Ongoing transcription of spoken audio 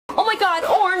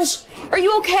Charles, are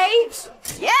you okay?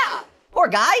 Yeah, poor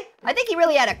guy. I think he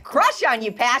really had a crush on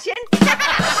you, Passion.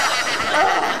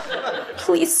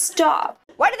 Please stop.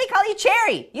 Why do they call you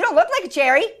Cherry? You don't look like a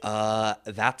cherry.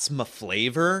 That's my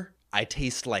flavor. I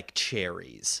taste like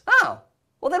cherries. Oh,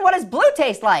 well then what does blue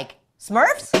taste like?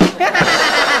 Smurfs?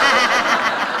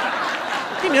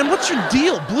 Hey man, what's your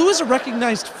deal? Blue is a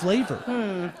recognized flavor.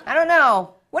 I don't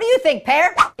know. What do you think,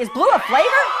 Pear? Is blue a flavor?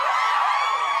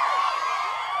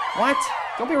 What?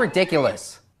 Don't be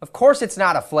ridiculous. Of course it's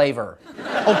not a flavor.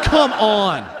 Oh, come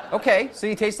on. Okay, so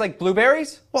you taste like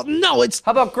blueberries? Well, no, it's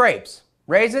How about grapes?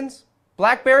 Raisins?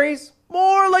 Blackberries?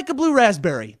 more like a blue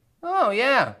raspberry. Oh,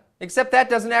 yeah. Except that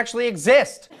doesn't actually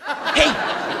exist. Hey,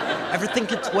 ever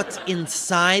think it's what's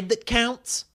inside that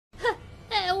counts?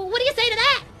 What do you say to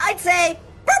that? I'd say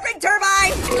burping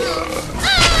turbine.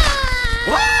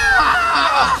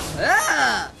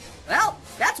 Well,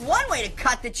 that's one way to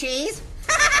cut the cheese.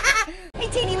 Hey,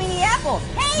 teeny weeny apples.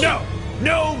 Hey!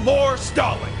 No more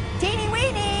stalling. Teeny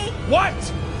weeny. What?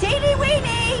 Teeny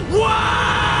weeny.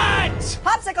 What?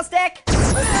 Popsicle stick.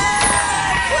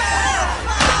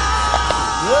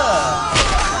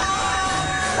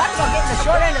 Talk about getting the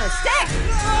short end of the stick.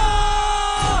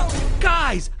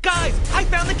 Guys, I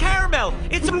found the caramel.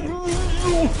 It's a...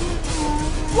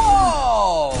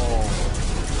 Whoa!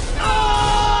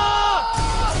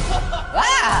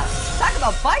 Talk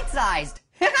about bite-sized.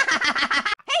 Hey,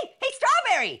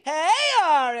 strawberry. Hey,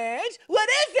 Orange. What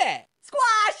is it?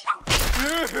 Squash.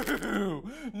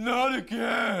 Not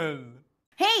again.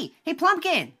 Hey,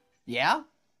 Plumpkin. Yeah?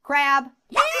 Crab.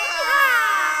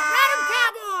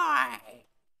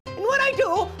 And what I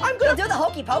do, I'm You'll gonna... do the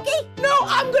hokey pokey? No,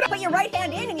 I'm gonna... Put your right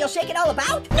hand in and you'll shake it all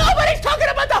about? Nobody's talking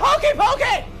about the hokey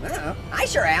pokey! I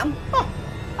sure am.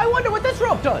 I wonder what this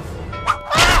rope does.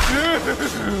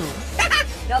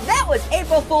 Now that was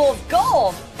April Fool's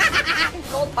gold.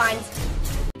 Gold pines.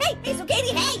 Hey, so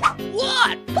Katie, hey!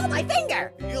 What? Pull my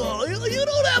finger. You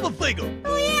don't have a finger.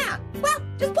 Oh yeah. Well,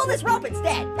 just pull this rope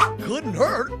instead. Couldn't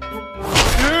hurt.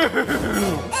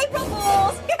 April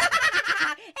Fools!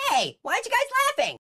 Hey, why aren't you guys laughing?